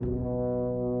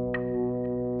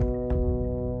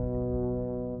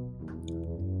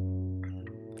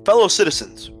Fellow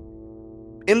citizens,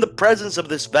 in the presence of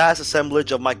this vast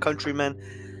assemblage of my countrymen,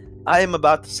 I am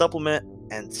about to supplement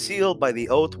and seal by the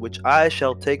oath which I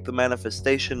shall take the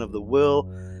manifestation of the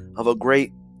will of a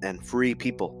great and free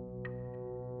people.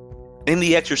 In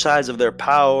the exercise of their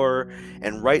power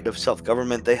and right of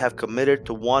self-government, they have committed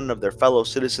to one of their fellow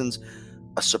citizens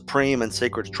a supreme and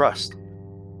sacred trust,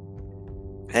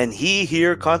 and he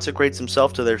here consecrates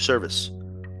himself to their service.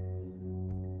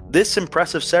 This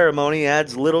impressive ceremony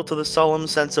adds little to the solemn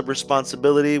sense of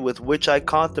responsibility with which I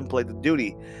contemplate the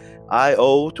duty I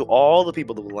owe to all the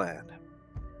people of the land.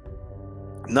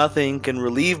 Nothing can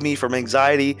relieve me from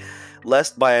anxiety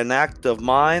lest by an act of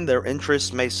mine their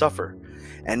interests may suffer,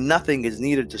 and nothing is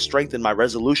needed to strengthen my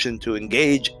resolution to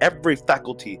engage every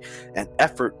faculty and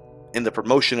effort in the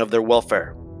promotion of their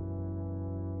welfare.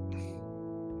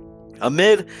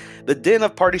 Amid the din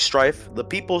of party strife, the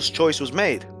people's choice was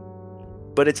made,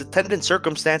 but its attendant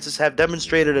circumstances have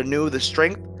demonstrated anew the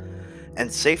strength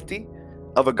and safety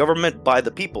of a government by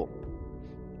the people.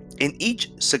 In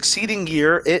each succeeding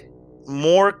year, it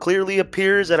more clearly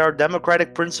appears that our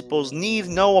democratic principles need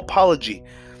no apology,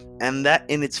 and that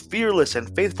in its fearless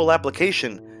and faithful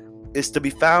application is to be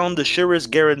found the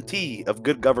surest guarantee of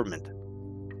good government.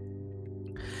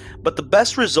 But the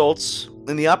best results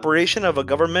in the operation of a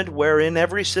government wherein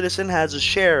every citizen has a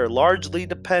share largely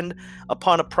depend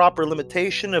upon a proper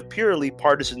limitation of purely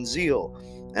partisan zeal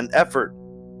and effort,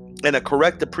 and a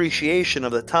correct appreciation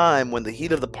of the time when the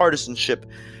heat of the partisanship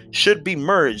should be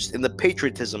merged in the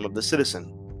patriotism of the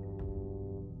citizen.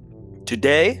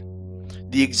 Today,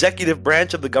 the executive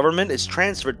branch of the government is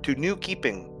transferred to new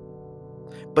keeping,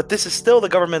 but this is still the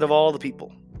government of all the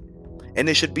people, and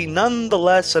it should be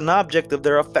nonetheless an object of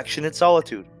their affectionate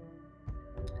solitude.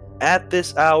 At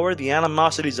this hour, the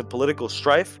animosities of political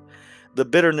strife, the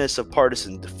bitterness of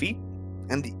partisan defeat,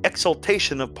 and the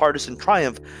exultation of partisan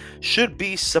triumph should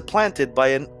be supplanted by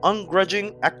an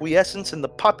ungrudging acquiescence in the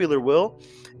popular will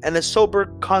and a sober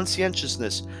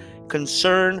conscientiousness,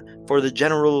 concern for the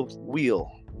general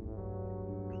weal.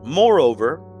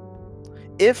 Moreover,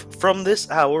 if from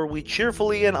this hour we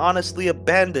cheerfully and honestly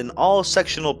abandon all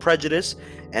sectional prejudice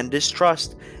and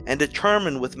distrust, and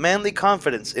determine with manly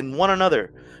confidence in one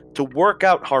another to work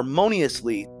out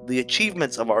harmoniously the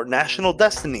achievements of our national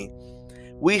destiny,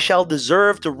 we shall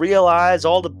deserve to realize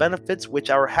all the benefits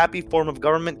which our happy form of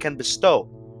government can bestow.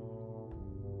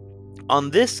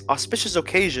 On this auspicious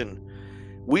occasion,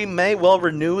 we may well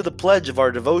renew the pledge of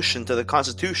our devotion to the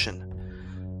Constitution,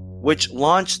 which,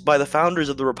 launched by the founders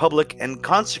of the Republic and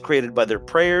consecrated by their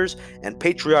prayers and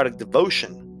patriotic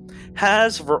devotion,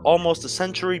 has for almost a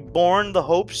century borne the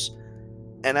hopes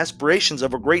and aspirations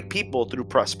of a great people through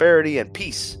prosperity and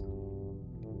peace,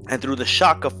 and through the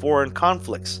shock of foreign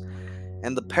conflicts,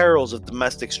 and the perils of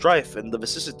domestic strife and the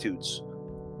vicissitudes.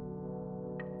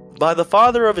 By the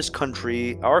Father of his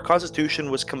country, our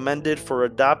Constitution was commended for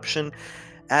adoption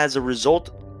as the result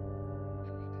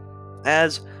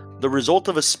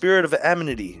of a spirit of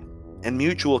amity and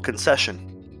mutual concession,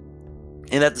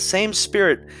 and that the same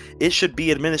spirit it should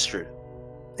be administered,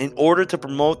 in order to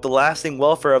promote the lasting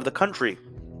welfare of the country,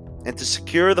 and to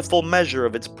secure the full measure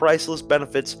of its priceless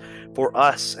benefits for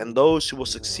us and those who will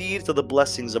succeed to the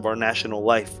blessings of our national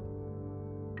life.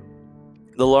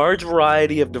 The large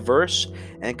variety of diverse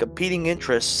and competing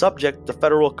interests subject to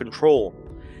federal control,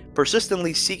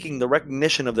 persistently seeking the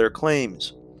recognition of their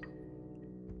claims,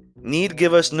 need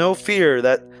give us no fear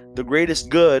that the greatest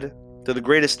good to the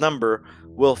greatest number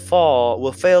will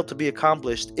fail to be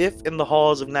accomplished if in the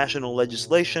halls of national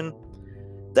legislation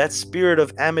that spirit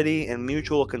of amity and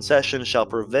mutual concession shall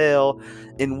prevail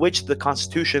in which the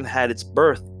Constitution had its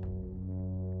birth.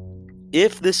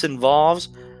 If this involves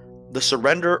the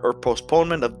surrender or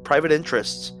postponement of private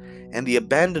interests and the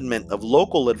abandonment of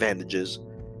local advantages,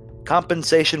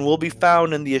 compensation will be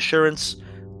found in the assurance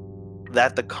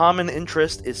that the common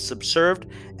interest is subserved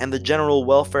and the general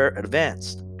welfare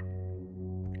advanced.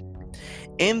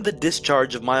 In the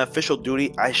discharge of my official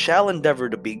duty, I shall endeavor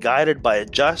to be guided by a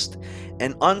just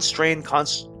and unstrained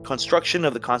construction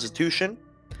of the Constitution,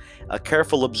 a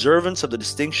careful observance of the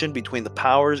distinction between the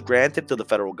powers granted to the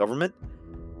federal government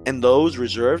and those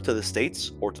reserved to the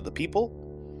states or to the people,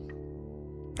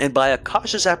 and by a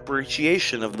cautious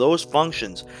appreciation of those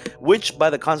functions which by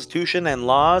the Constitution and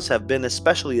laws have been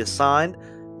especially assigned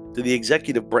to the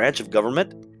executive branch of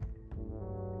government.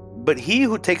 But he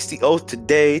who takes the oath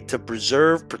today to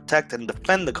preserve, protect, and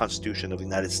defend the Constitution of the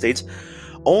United States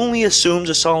only assumes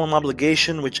a solemn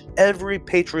obligation which every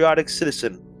patriotic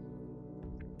citizen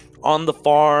on the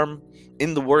farm,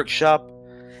 in the workshop,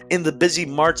 in the busy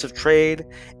marts of trade,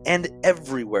 and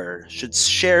everywhere should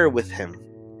share with him.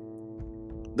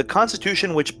 The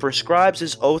Constitution which prescribes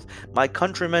his oath, my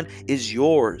countrymen, is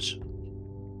yours.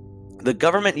 The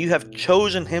government you have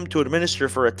chosen him to administer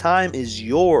for a time is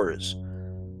yours.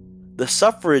 The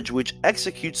suffrage which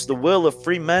executes the will of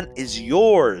free men is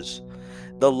yours.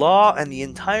 The law and the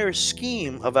entire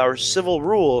scheme of our civil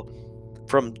rule,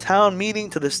 from town meeting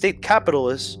to the state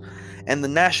capitalists and the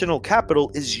national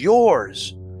capital, is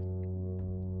yours.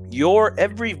 Your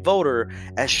every voter,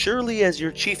 as surely as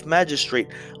your chief magistrate,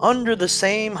 under the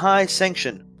same high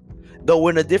sanction, though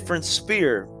in a different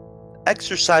sphere,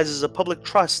 exercises a public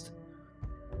trust.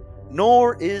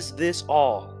 Nor is this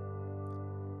all.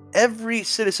 Every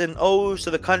citizen owes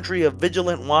to the country a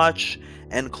vigilant watch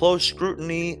and close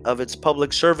scrutiny of its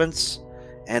public servants,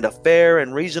 and a fair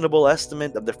and reasonable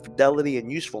estimate of their fidelity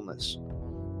and usefulness.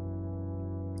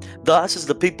 Thus is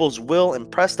the people's will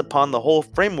impressed upon the whole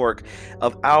framework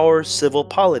of our civil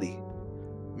polity,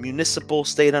 municipal,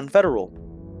 state, and federal.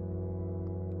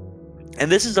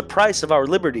 And this is the price of our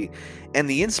liberty and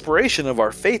the inspiration of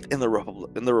our faith in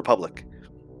the Republic.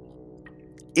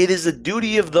 It is the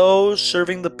duty of those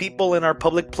serving the people in our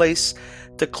public place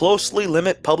to closely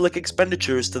limit public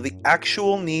expenditures to the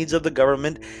actual needs of the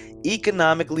government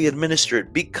economically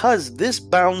administered, because this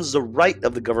bounds the right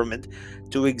of the government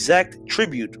to exact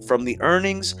tribute from the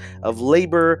earnings of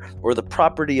labor or the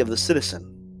property of the citizen.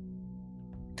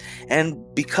 And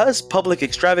because public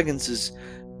extravagances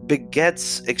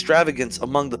begets extravagance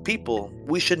among the people,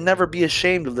 we should never be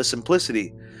ashamed of the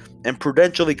simplicity and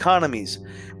prudential economies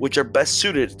which are best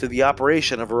suited to the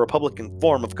operation of a republican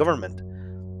form of government,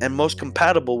 and most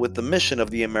compatible with the mission of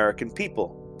the American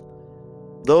people.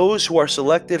 Those who are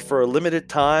selected for a limited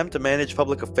time to manage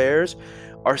public affairs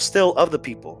are still of the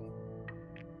people,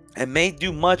 and may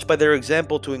do much by their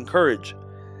example to encourage,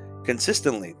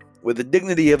 consistently with the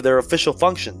dignity of their official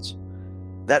functions,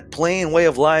 that plain way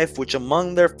of life which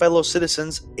among their fellow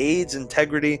citizens aids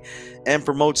integrity and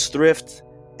promotes thrift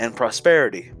and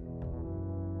prosperity.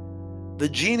 The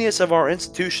genius of our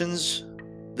institutions,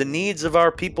 the needs of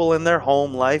our people in their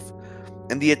home life,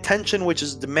 and the attention which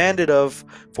is demanded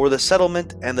for the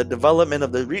settlement and the development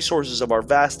of the resources of our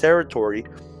vast territory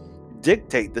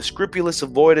dictate the scrupulous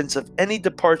avoidance of any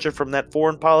departure from that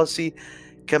foreign policy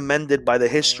commended by the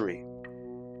history,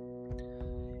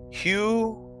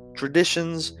 hue,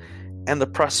 traditions, and the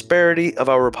prosperity of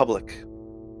our republic.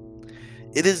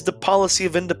 It is the policy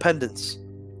of independence,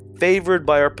 favored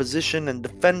by our position and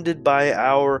defended by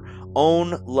our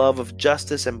own love of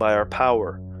justice and by our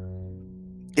power.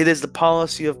 It is the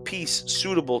policy of peace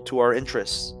suitable to our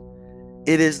interests.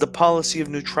 It is the policy of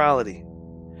neutrality,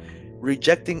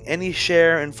 rejecting any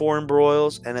share in foreign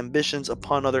broils and ambitions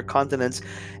upon other continents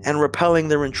and repelling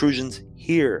their intrusions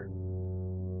here.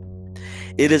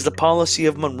 It is the policy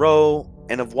of Monroe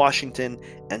and of Washington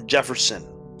and Jefferson.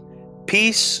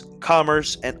 Peace,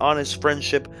 commerce, and honest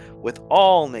friendship with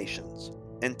all nations,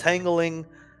 entangling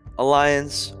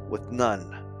alliance with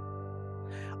none.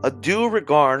 A due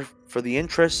regard for the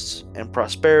interests and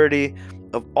prosperity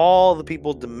of all the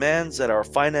people demands that our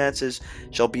finances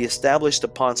shall be established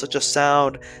upon such a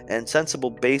sound and sensible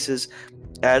basis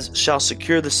as shall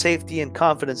secure the safety and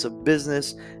confidence of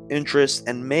business interests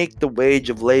and make the wage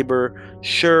of labor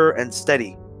sure and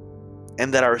steady,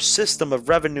 and that our system of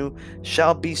revenue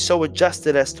shall be so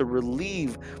adjusted as to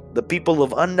relieve the people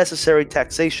of unnecessary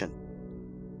taxation,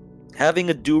 having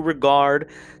a due regard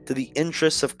to the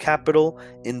interests of capital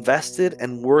invested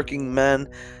and working men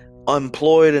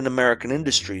employed in American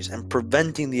industries, and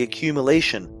preventing the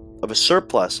accumulation of a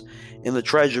surplus in the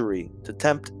treasury to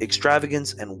tempt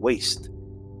extravagance and waste.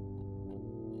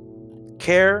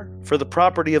 Care for the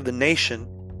property of the nation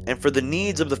and for the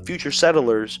needs of the future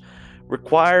settlers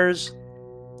requires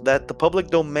that the public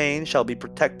domain shall be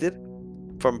protected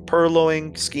from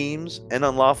purloining schemes and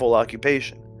unlawful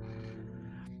occupation.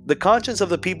 The conscience of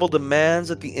the people demands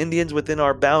that the Indians within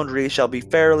our boundaries shall be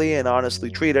fairly and honestly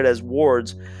treated as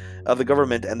wards of the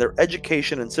government, and their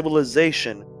education and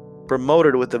civilization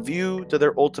promoted with a view to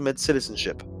their ultimate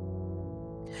citizenship.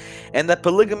 And that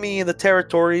polygamy in the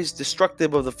territories,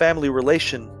 destructive of the family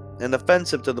relation and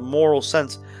offensive to the moral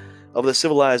sense of the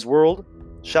civilized world,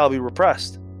 shall be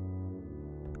repressed.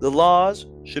 The laws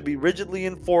should be rigidly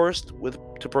enforced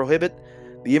to prohibit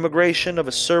the immigration of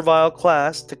a servile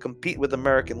class to compete with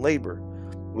American labor,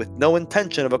 with no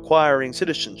intention of acquiring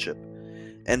citizenship,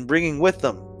 and bringing with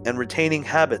them and retaining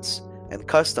habits and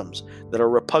customs that are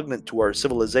repugnant to our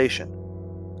civilization.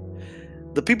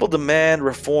 The people demand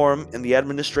reform in the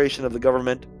administration of the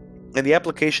government and the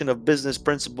application of business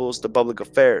principles to public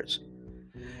affairs.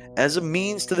 As a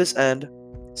means to this end,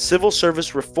 civil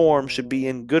service reform should be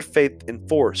in good faith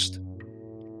enforced.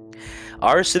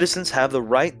 Our citizens have the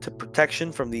right to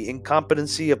protection from the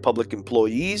incompetency of public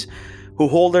employees who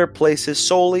hold their places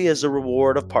solely as a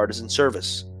reward of partisan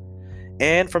service,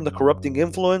 and from the corrupting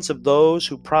influence of those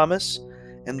who promise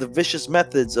and the vicious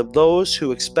methods of those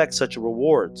who expect such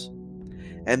rewards.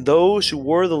 And those who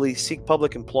worthily seek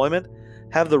public employment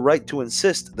have the right to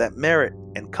insist that merit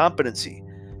and competency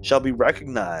shall be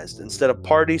recognized instead of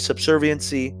party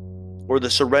subserviency or the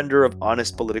surrender of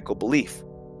honest political belief.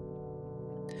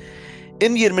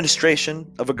 In the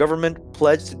administration of a government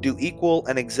pledged to do equal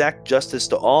and exact justice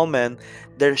to all men,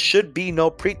 there should be no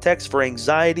pretext for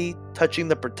anxiety touching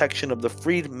the protection of the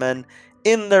freedmen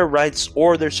in their rights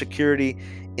or their security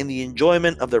in the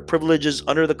enjoyment of their privileges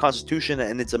under the Constitution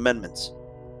and its amendments.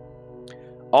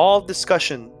 All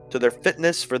discussion to their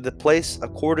fitness for the place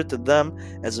accorded to them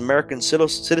as American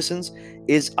citizens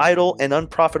is idle and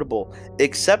unprofitable,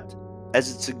 except as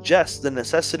it suggests the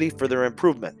necessity for their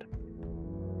improvement.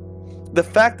 The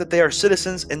fact that they are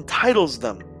citizens entitles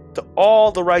them to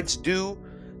all the rights due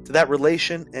to that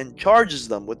relation and charges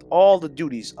them with all the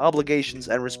duties, obligations,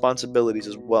 and responsibilities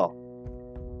as well.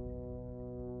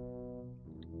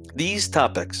 These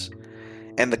topics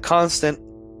and the constant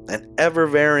and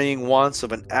ever-varying wants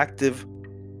of an active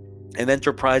and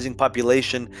enterprising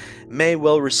population may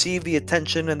well receive the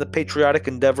attention and the patriotic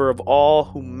endeavor of all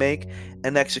who make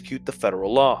and execute the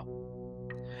federal law.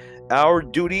 Our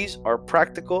duties are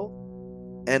practical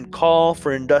and call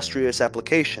for industrious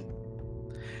application,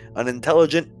 an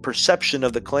intelligent perception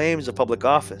of the claims of public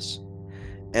office,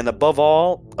 and above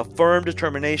all, a firm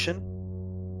determination,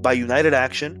 by united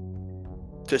action,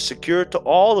 to secure to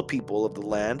all the people of the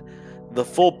land the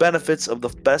full benefits of the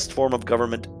best form of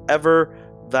government ever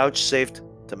vouchsafed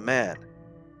to man.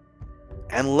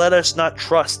 And let us not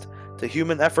trust to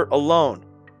human effort alone,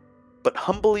 but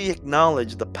humbly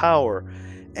acknowledge the power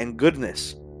and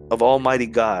goodness of Almighty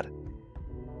God,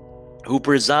 who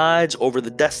presides over the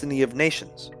destiny of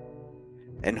nations,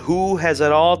 and who has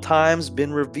at all times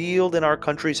been revealed in our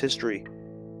country's history.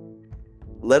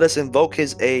 Let us invoke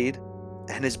his aid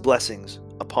and his blessings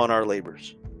upon our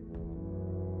labors.